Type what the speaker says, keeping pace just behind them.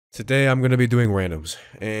Today I'm gonna be doing randoms.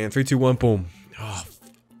 And 3, 2, 1, boom. Oh,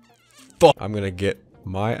 fuck. I'm gonna get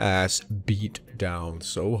my ass beat down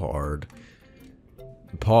so hard.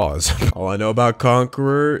 Pause. All I know about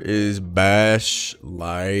Conqueror is bash,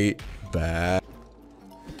 light, bat.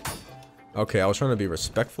 Okay, I was trying to be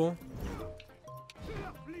respectful.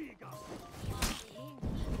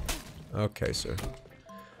 Okay, sir.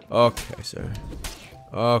 Okay, sir.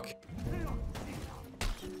 Okay.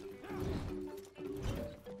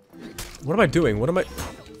 What am I doing? What am I...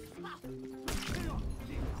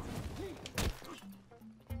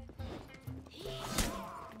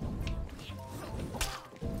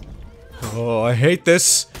 Oh, I hate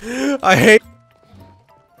this. I hate...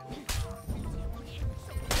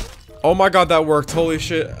 Oh my god, that worked. Holy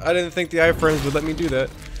shit. I didn't think the iframes would let me do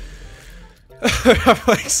that. I'm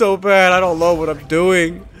like so bad. I don't know what I'm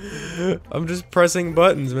doing. I'm just pressing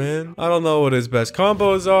buttons, man. I don't know what his best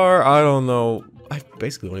combos are. I don't know. I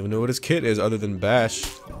basically don't even know what his kit is other than bash.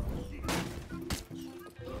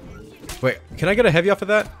 Wait, can I get a heavy off of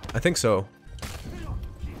that? I think so.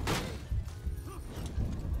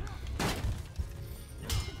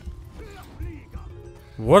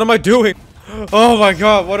 What am I doing? Oh my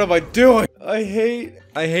god, what am I doing? I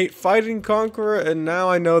hate fighting Conqueror, and now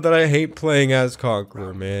I know that I hate playing as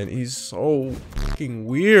Conqueror, man. He's so fucking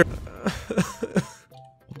weird.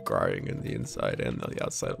 I'm crying in the inside and on the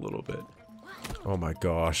outside a little bit. Oh my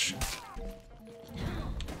gosh.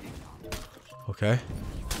 Okay.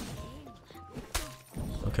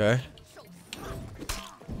 Okay.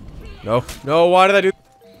 No. No, why did I do...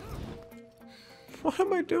 What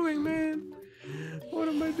am I doing, man? What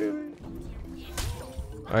am I doing?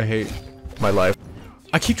 I hate my life.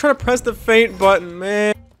 I keep trying to press the faint button,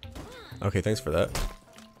 man. Okay, thanks for that.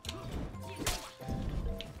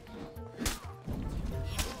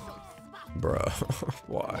 Bruh,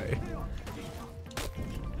 why?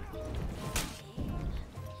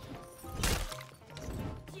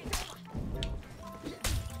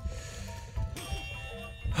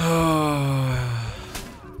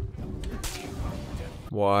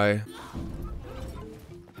 Why?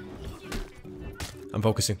 I'm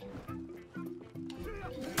focusing.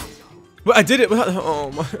 But I did it!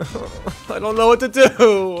 Oh my... I don't know what to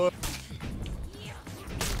do!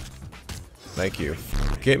 Thank you.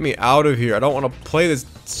 Get me out of here. I don't want to play this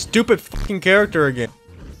stupid fucking character again.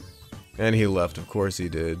 And he left, of course he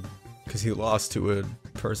did. Because he lost to a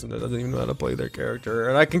person that doesn't even know how to play their character.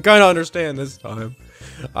 And I can kind of understand this time.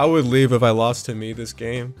 I would leave if I lost to me this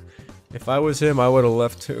game. If I was him, I would have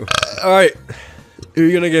left too. Alright. Who are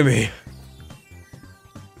you gonna give me?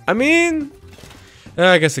 I mean...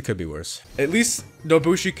 I guess it could be worse. At least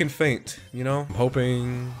Nobushi can feint, you know? I'm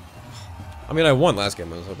hoping... I mean, I won last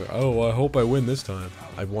game. I was hoping, oh, I hope I win this time.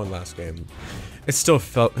 I won last game. It still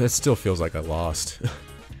feels like I lost.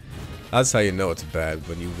 That's how you know it's bad,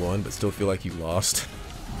 when you won but still feel like you lost.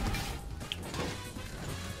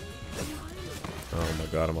 Oh my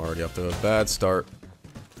god, I'm already off to a bad start.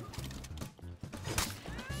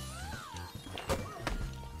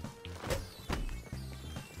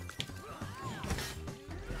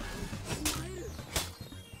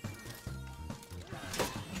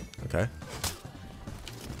 Okay.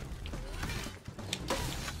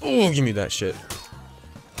 Oh, give me that shit.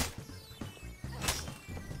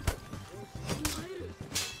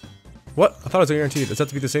 What? I thought it was guaranteed. Does that have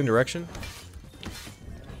to be the same direction?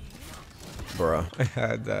 Bruh. I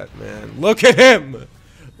had that, man. Look at him!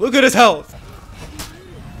 Look at his health!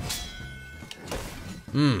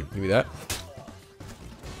 Give me that.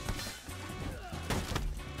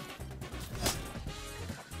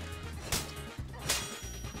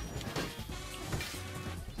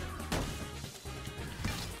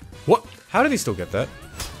 What? How did he still get that?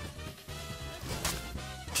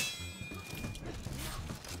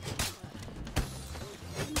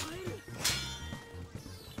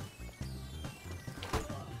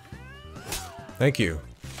 Thank you.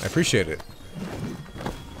 I appreciate it.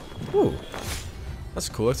 Ooh. That's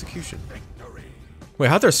a cool execution. Wait,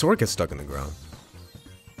 how'd their sword get stuck in the ground?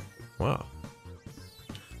 Wow.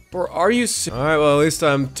 Bro, are you Alright, well at least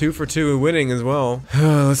I'm 2 for 2 winning as well.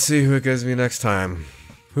 Let's see who it gives me next time.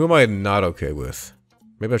 Who am I not okay with?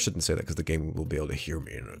 Maybe I shouldn't say that because the game will be able to hear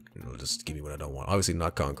me and it'll just give me what I don't want. Obviously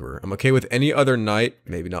not Conqueror. I'm okay with any other knight,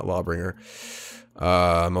 maybe not Lawbringer.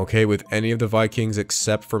 I'm okay with any of the Vikings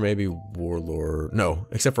except for maybe Warlord. No,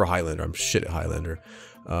 except for Highlander. I'm shit at Highlander.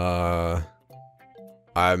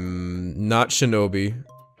 I'm not Shinobi.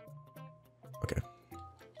 Okay.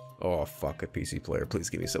 Oh, fuck, a PC player. Please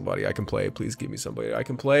give me somebody I can play. Please give me somebody I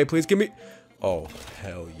can play. Please give me... Oh,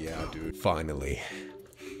 hell yeah, dude. Finally.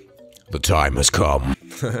 The time has come.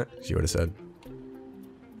 She would have said.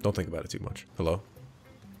 Don't think about it too much. Hello?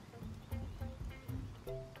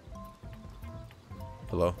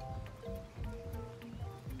 Hello?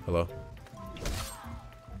 Hello?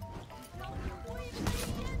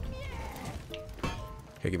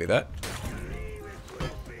 Okay, give me that.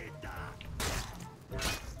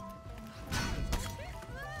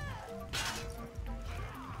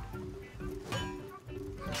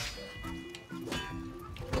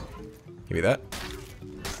 Give me that.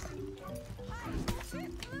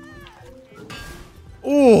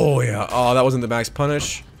 Oh, yeah. Oh, that wasn't the max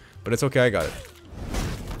punish. But it's okay, I got it.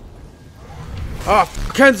 Ah,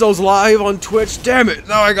 Kenzo's live on Twitch. Damn it.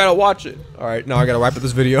 Now I gotta watch it. Alright, now I gotta wrap up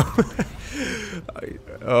this video.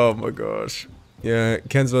 Oh my gosh. Yeah,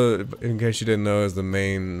 Kenzo, in case you didn't know, is the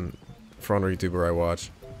main front YouTuber I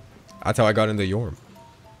watch. That's how I got into Yorm.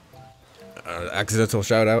 Accidental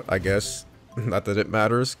shout out, I guess. Not that it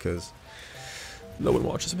matters, because no one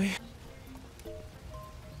watches me.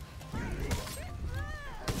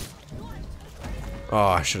 Oh,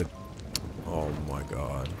 I should have. Oh my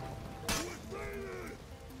god.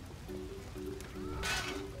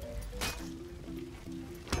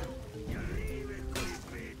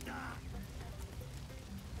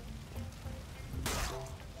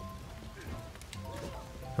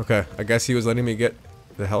 Okay, I guess he was letting me get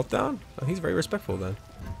the health down? Oh, he's very respectful then.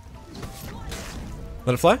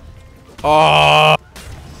 Let it fly? Oh!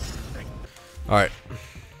 Alright.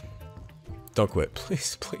 Don't quit.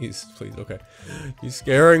 Please, please, please. Okay. You're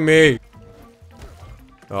scaring me.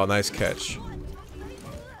 Oh, nice catch.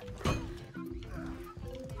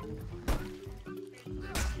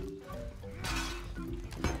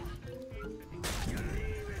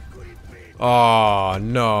 Oh,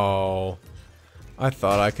 no. I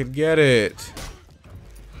thought I could get it.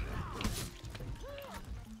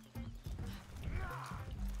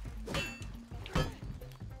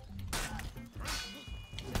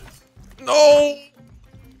 No!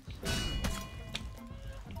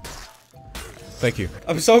 Thank you.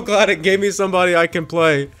 I'm so glad it gave me somebody I can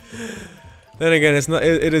play. Then again, it's not.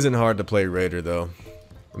 It isn't hard to play Raider though.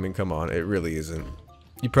 I mean, come on, it really isn't.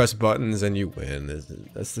 You press buttons and you win.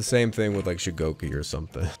 That's the same thing with like Shigoki or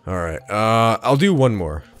something. All right. I'll do one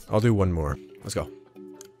more. I'll do one more. Let's go.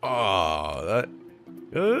 Oh, that.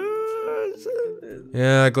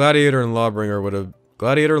 Yeah, Gladiator and Lawbringer would have.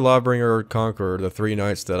 Gladiator, Lawbringer, or Conqueror, the three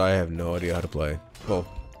knights that I have no idea how to play. Well,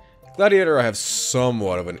 Gladiator I have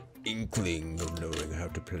somewhat of an inkling of knowing how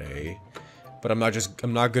to play. But I'm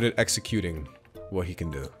not good at executing what he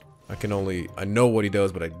can do. I know what he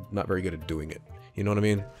does, but I'm not very good at doing it. You know what I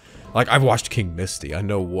mean? Like, I've watched King Misty. I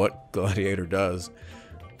know what Gladiator does.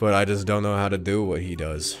 But I just don't know how to do what he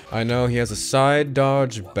does. I know he has a side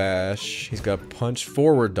dodge bash. He's got punch,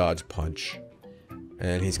 forward dodge punch.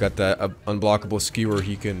 And he's got that unblockable skewer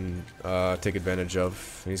he can take advantage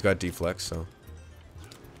of. And he's got deflex, so.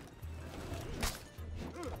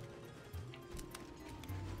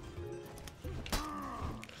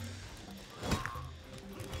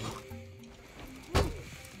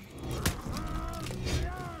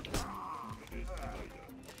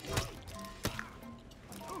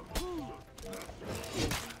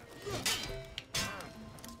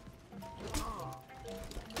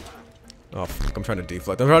 Oh, fuck, I'm trying to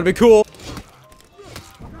deflect. I'm trying to be cool!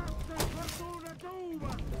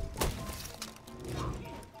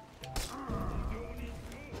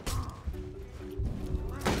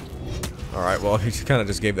 Alright, well, he kind of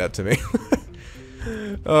just gave that to me.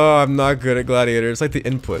 Oh, I'm not good at Gladiator. It's like the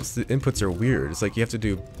inputs. The inputs are weird. It's like you have to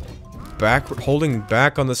do holding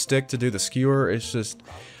back on the stick to do the skewer. It's just...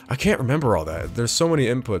 I can't remember all that. There's so many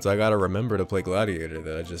inputs I gotta remember to play Gladiator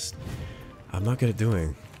that I'm not good at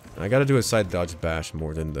doing. I gotta do a side dodge bash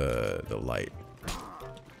more than the light.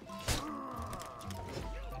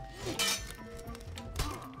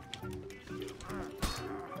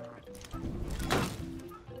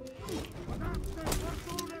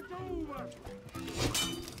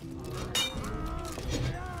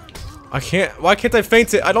 I can't. Why can't I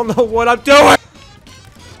feint it? I don't know what I'm doing!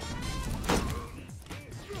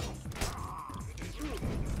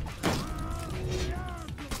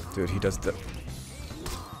 Dude, he does the...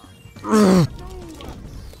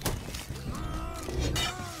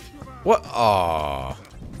 What? Aww.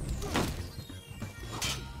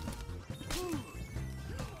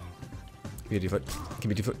 Give me a deflect. Give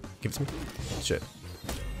me a deflect. Give it to me. Shit.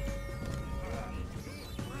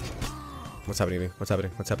 What's happening to me? What's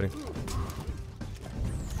happening? What's happening?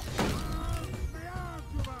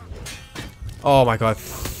 Oh my god.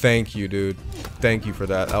 Thank you, dude. Thank you for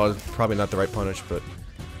that. That was probably not the right punish, but...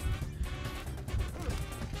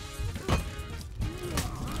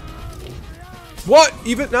 What?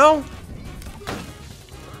 Even now?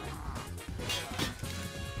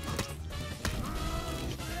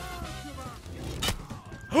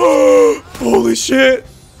 Holy shit!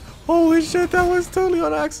 Holy shit, that was totally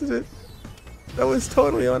on accident. That was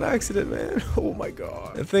totally on accident, man. Oh my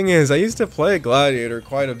god. The thing is, I used to play Gladiator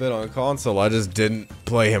quite a bit on console. I just didn't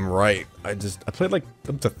play him right. I played like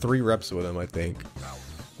up to 3 reps with him, I think.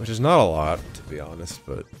 Which is not a lot, to be honest,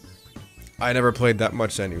 but I never played that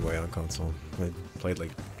much anyway on console. I played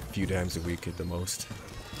like a few times a week at the most.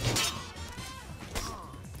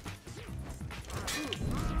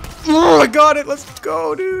 Oh, I got it! Let's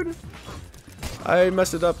go, dude! I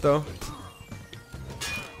messed it up, though.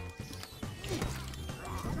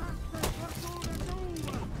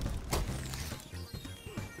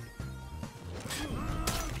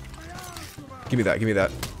 Give me that, give me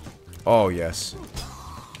that. Oh, yes.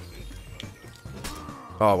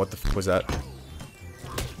 Oh, what the f was that?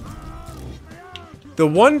 The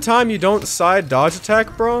one time you don't side dodge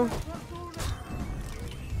attack, bro?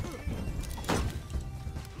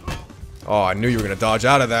 Oh, I knew you were gonna dodge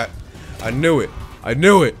out of that. I knew it. I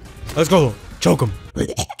knew it. Let's go. Choke him.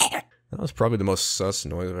 That was probably the most sus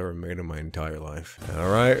noise I've ever made in my entire life.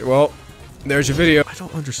 Alright, well, there's your video. I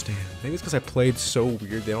don't understand. Maybe it's because I played so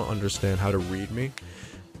weird they don't understand how to read me.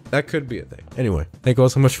 That could be a thing. Anyway, thank you all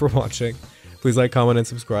so much for watching. Please like, comment, and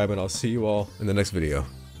subscribe, and I'll see you all in the next video.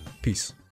 Peace.